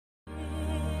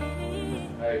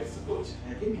Hi, Mr. Coach.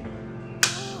 Give me.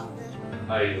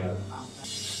 Hi, man.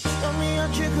 Tell me your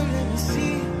trigger, let me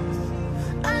see.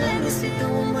 I let me see the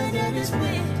woman that is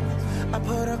with. I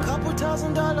put a couple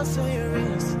 $1,000 on your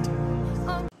wrist.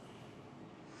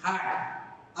 Hi,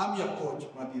 I'm your coach,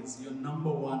 Matthias, your number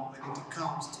one when it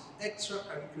comes to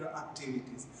extracurricular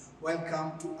activities.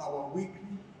 Welcome to our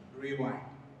weekly rewind.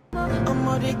 Hi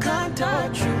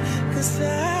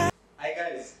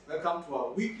guys, welcome to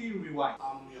our weekly rewind.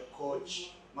 I'm your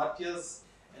coach, Matthias,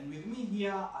 and with me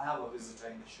here I have a visitor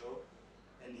in the show,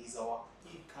 and he's our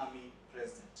incoming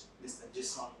president, Mr.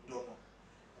 Jason Domo.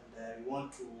 And we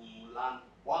want to learn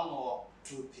one or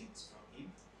two things from him.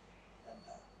 And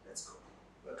let's go.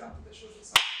 Welcome to the show,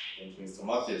 Jason. Thank you, Mr.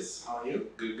 Matthews. How are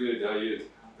you? Good, good. How are you?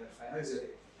 I'm very fine. How is your day?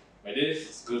 My day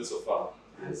is good so far.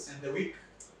 Yes. And the week?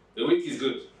 The week is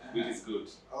good. Week is good.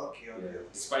 Okay. Yeah.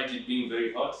 Despite it being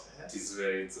very hot, it's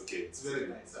okay. It's very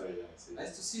nice. It's very nice. Yeah.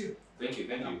 Nice to see you. Thank you.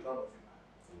 I'm proud of you, man.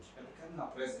 Thank you. And becoming our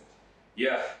president.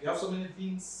 Yeah. You have so many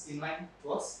things in line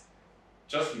to us.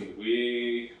 Trust me,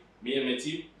 me and my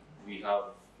team, we have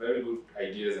very good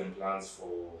ideas and plans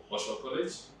for Oshawa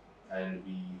College, and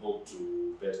we hope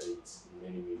to better it in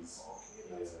many ways. Okay,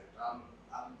 that's right.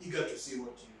 I'm eager to see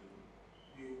what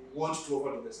you want to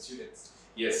offer to the students.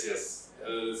 Yes.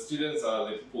 Students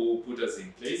are the people who put us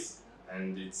in place,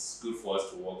 and it's good for us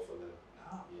to work for them.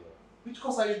 Ah. Yeah. Which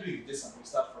course are you doing, Jason? We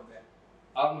start from there.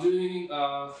 I'm doing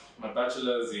my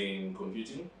bachelor's in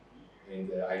computing in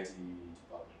the IT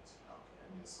department. Okay.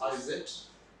 Yes. How is it?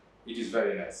 It is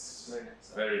very nice. It's very nice.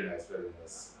 Very nice, very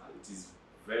nice. It is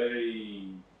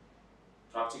very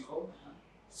practical.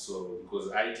 So,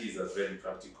 because IT is a very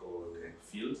practical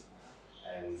field,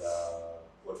 and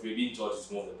what we're being taught is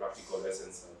more of the practical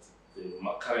lessons that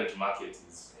the current market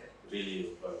is really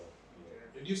employing.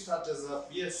 Did you start as a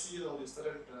BSc or you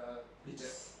started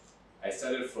BTech? I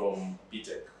started from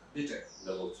BTech. BTech.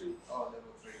 Level 3. Oh,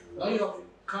 level 3. Now you have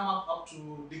come up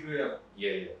to degree level.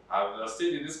 Yeah. I've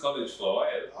stayed in this college for a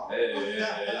while. Oh.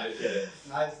 Yeah.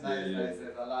 Nice.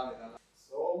 I love it.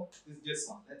 So, this is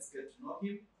Jason. Let's get to know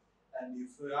him. And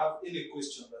if you have any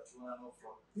question that you want to know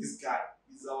from this guy,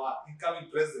 he's our incoming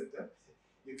president,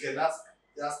 you can ask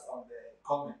just on the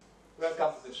comment.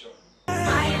 Welcome to the show.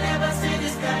 I never see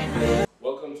this guy.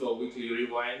 Welcome to our weekly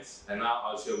rewinds, and now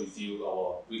I'll share with you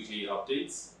our weekly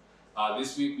updates.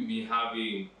 This week we've been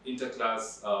having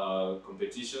interclass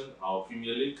competition, our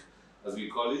Premier League, as we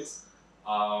call it.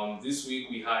 This week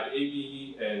we had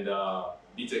AB and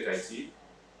BTech IT.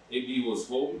 AB was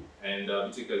home and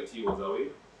BTech IT was away,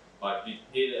 but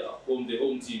the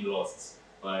home team lost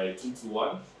by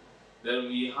 2-1. Then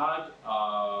we had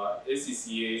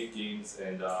ACCA games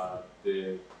and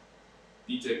the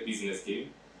BTech business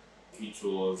game, which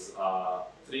was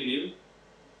 3-0,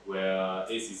 where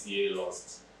ACCA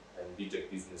lost and BTech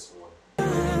business won.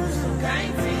 Some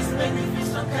kind face, make me feel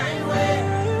some kind way.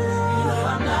 You know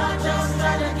I'm not just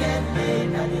trying to get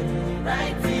paid. I did the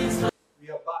right things. We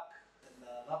are back, and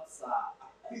that's a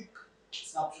quick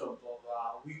snapshot of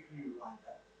our weekly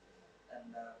reminder.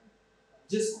 And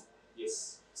just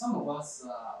Yes. some of us,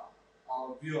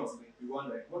 our viewers may be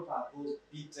wondering, what are those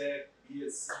BTech,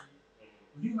 BSc?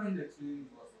 Would you mind explaining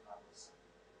to us what are those?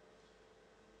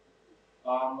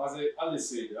 As I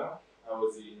said, I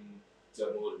was in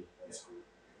January high school,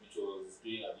 which was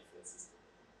doing a different system,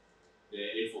 the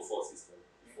 844 system,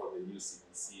 before the new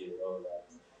CBC and all that.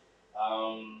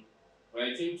 When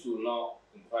I came to now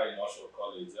inquire in Oshawa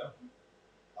College,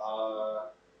 I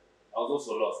was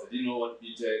also lost. I didn't know what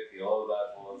BTech and all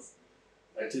that was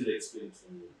until they explained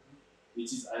to me.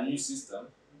 It is a new system,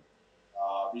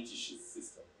 British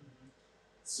system.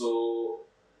 So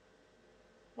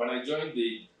when I joined,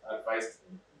 they advised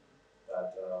me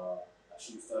that I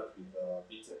should start with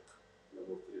BTech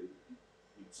level 3,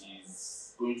 which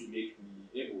is going to make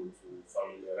me able to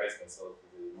familiarize myself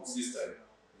with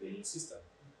the new system.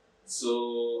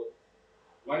 So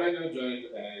when I joined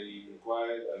and I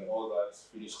inquired and all that,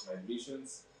 finished my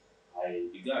admissions, I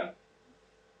began.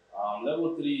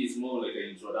 Level 3 is more like an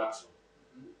introduction.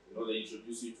 You know, they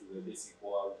introduce you to the basic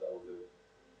world of the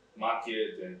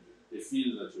market and the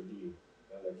field that you're doing.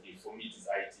 For me, it is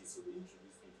IT, so they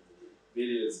introduce me to the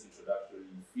various introductory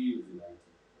fields in IT.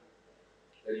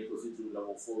 Then you proceed to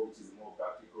level 4, which is more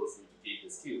practical, so you gain the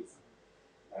skills.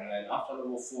 And then after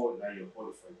level 4, now you're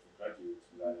qualified to graduate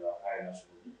with your higher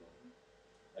national diploma.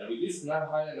 And with this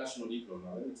higher national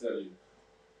diploma, let me tell you,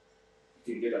 you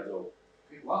can get a job.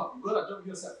 Okay, wow, you got a job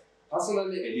yourself?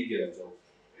 Personally, I did get a job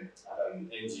at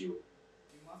an NGO.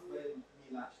 You must buy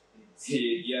me lunch.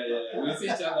 Yeah. We'll see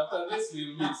each other. After this,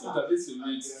 we'll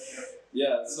meet.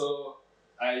 Yeah, so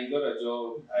I got a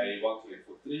job. I worked like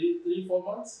for 4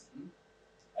 months,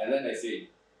 and then I say,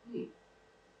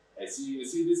 I see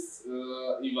this.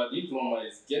 If a diploma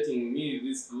is getting me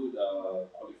this good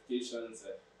qualifications,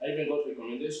 I even got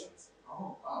recommendations.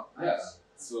 Oh wow, Yeah. nice.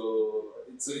 So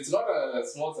it's not a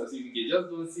small certificate. Just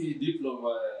don't see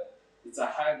diploma. It's a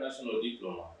high national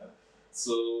diploma.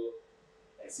 So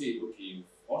I say, okay,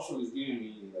 Osho is giving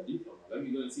me a diploma. Let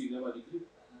me go and see if they have a degree.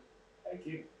 I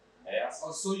came. I asked.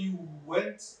 Oh, so you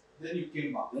went, then you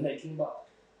came back. Then I came back,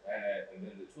 and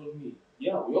then they told me,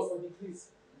 yeah, we offer degrees.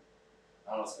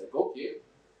 And I was like, okay.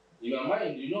 In my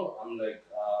mind, I'm like,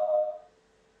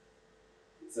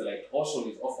 it's like Osho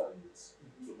is offering this.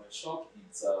 To my shock,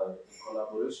 it's in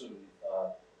collaboration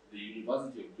with the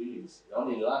University of Greenwich,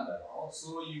 down in London. Oh,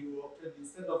 so you opted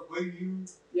instead of going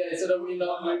Yeah, instead of me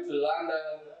not going to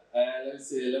London,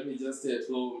 let me just stay at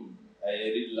home. I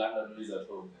read London movies at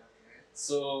home. Okay.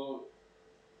 So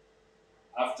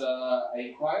after I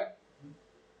inquired,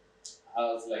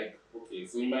 I was like, okay.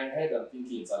 So in my head, I'm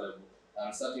thinking it's a level.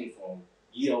 I'm starting from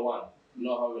year 1. You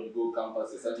know how when you go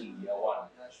campus, you're starting year 1.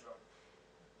 Yeah, sure.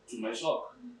 To my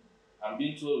shock, I'm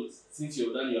being told, since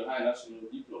you've done your high national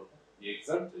diploma, you're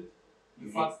exempted. The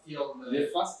first year of The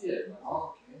first year.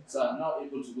 Oh, okay. So I'm now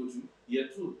able to go to year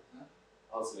 2.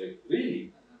 I was like,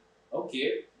 really?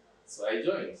 Okay. So I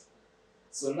joined.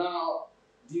 So now,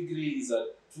 degree is a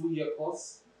 2-year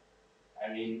course.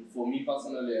 I mean, for me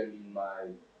personally, I'm in my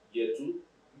year 2,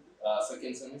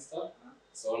 second semester.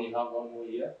 So I only have 1 more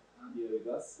year here with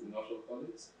us in Norfolk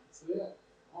College. So yeah.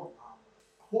 Oh, wow.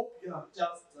 I hope you have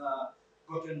just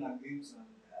gotten a glimpse and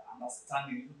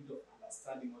understanding, a little bit of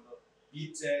understanding of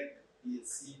BTech,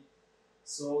 BSc.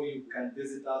 So you can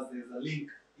visit us. There's a link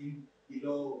in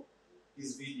below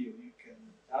this video. You can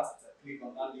just click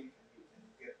on that link and we can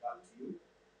get back to you.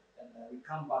 And we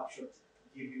come back shortly to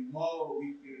give you more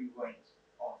weekly rewind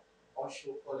on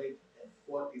Osho College and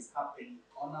what is happening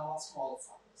on our small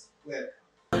farms. Welcome.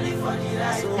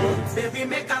 Baby,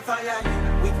 make a fire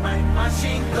with my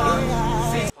machine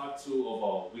gun. Part 2 of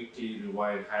our weekly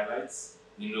rewind highlights.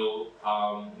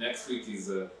 Next week is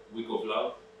a week of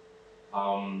love.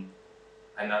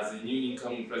 And as the new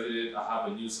incoming president, I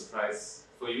have a new surprise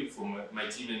for you. My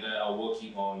team and I are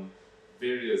working on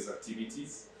various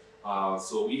activities.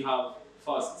 So we have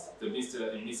first the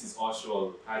Mr. and Mrs.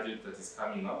 Osho pageant that is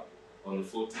coming up on the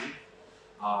 14th.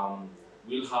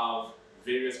 We'll have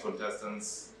various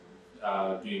contestants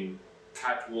doing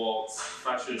catwalks,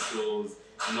 fashion shows.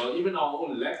 Even our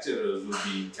own lecturers will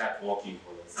be catwalking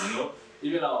for us.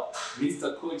 Even our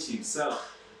Mr. Coach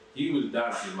himself, he will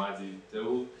dance. Imagine.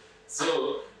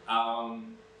 So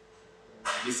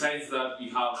besides that, we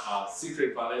have our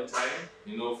secret Valentine.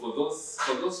 For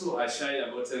those who are shy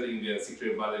about telling their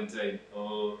secret Valentine,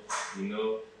 you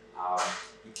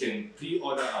can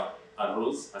pre-order a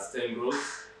rose, a stem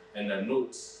rose, and a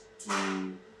note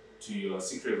to your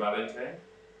secret Valentine,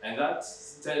 and that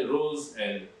rose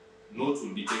and note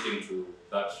will be taken to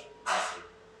that person.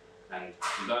 And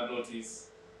with that notice,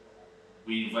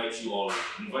 we invite you all.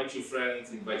 Invite your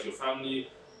friends, invite your family.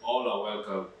 All are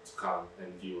welcome to come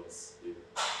and view us.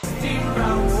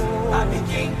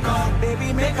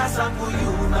 Baby, make a song for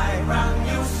you, my brand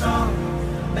new song.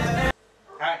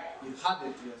 Hi, you heard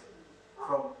it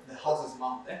from the house's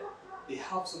mouth there. They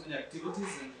have so many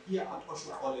activities, and here at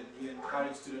Osho College, we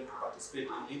encourage students to participate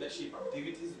in leadership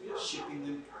activities. We are shaping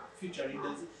them to future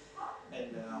leaders,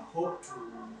 and hope to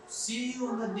see you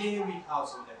on the day we have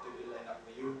some activity lined up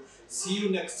for you. See you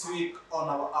next week on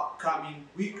our upcoming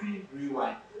weekly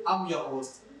rewind. I'm your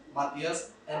host,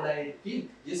 Matthias, and I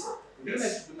think, yes, would you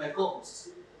like to be my co-host?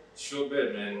 Sure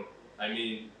bet, man. I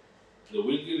mean, the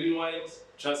weekly rewind,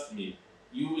 trust me,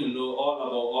 you will know all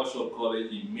about Osho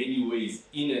College in many ways,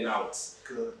 in and out.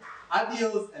 Good.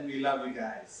 Adios, and we love you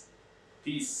guys.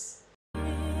 Peace. Show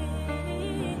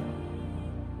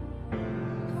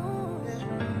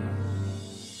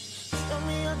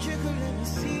me your jiggle, let me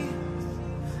see.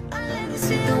 Let me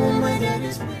see the woman that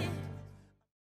is with.